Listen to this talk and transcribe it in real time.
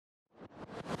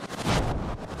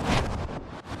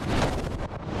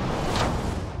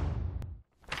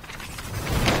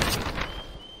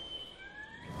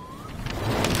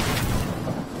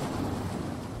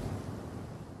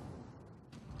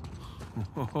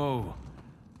Oh,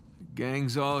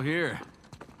 gang's all here.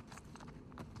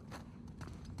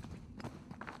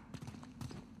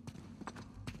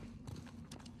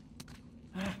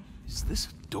 Is this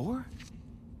a door?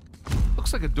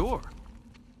 Looks like a door.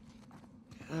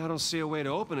 I don't see a way to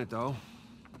open it, though.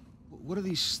 What are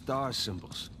these star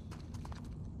symbols?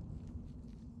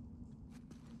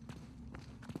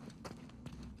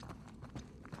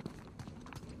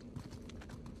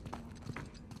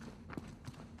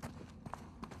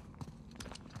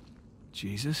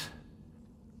 Jesus.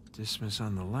 Dismas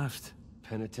on the left.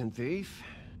 Penitent thief?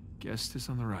 Gestus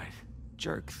on the right.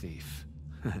 Jerk thief.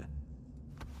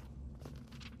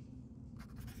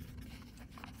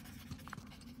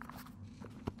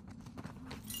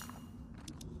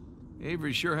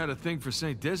 Avery sure had a thing for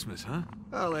St. Dismas, huh?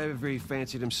 Well, Avery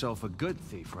fancied himself a good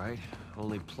thief, right?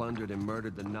 Only plundered and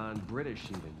murdered the non-British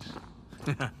heathens.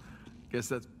 Guess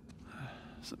that's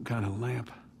some kind of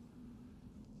lamp.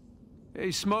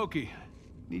 Hey, Smokey.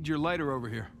 Need your lighter over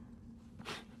here.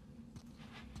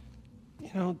 You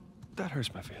know, that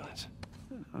hurts my feelings.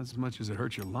 Not as much as it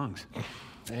hurts your lungs.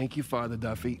 Thank you, Father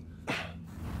Duffy.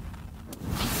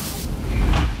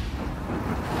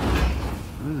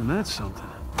 Isn't that something?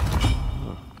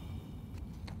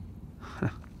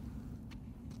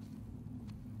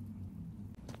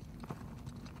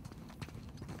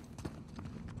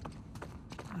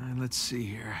 Let's see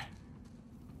here.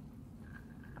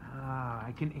 Ah,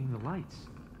 I can aim the lights.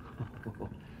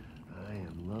 I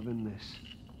am loving this.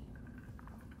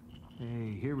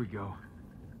 Hey, here we go.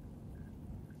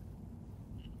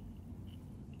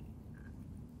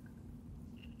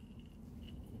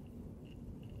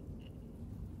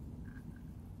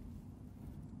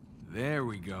 There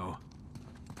we go.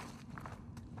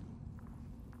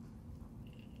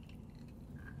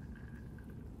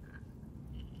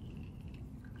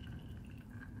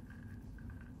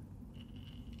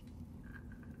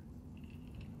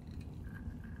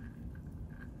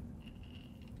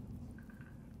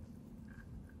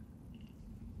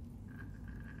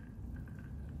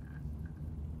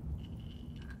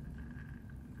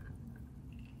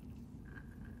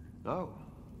 Oh,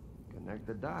 connect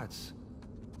the dots.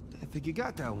 I think you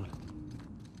got that one.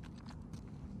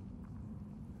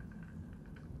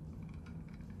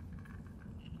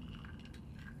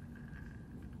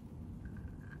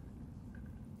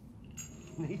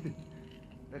 Nathan,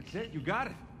 that's it, you got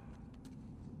it.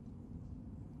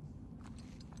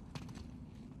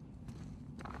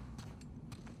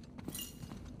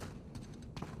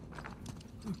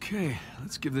 Okay,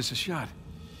 let's give this a shot.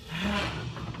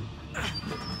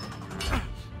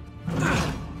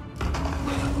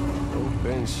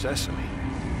 Open sesame.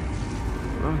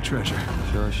 Wrong treasure.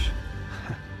 Shush.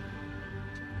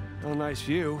 No nice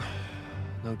view.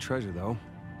 No treasure, though.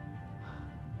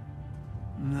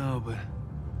 No, but...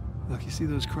 Look, you see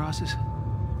those crosses?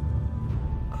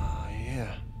 Oh,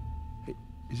 yeah. Hey,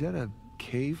 is that a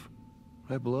cave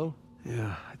right below?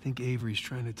 Yeah, I think Avery's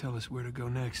trying to tell us where to go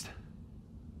next.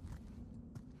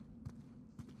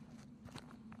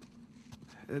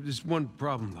 There's one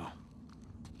problem, though.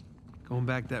 Going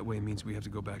back that way means we have to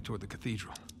go back toward the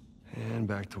cathedral. And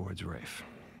back towards Rafe.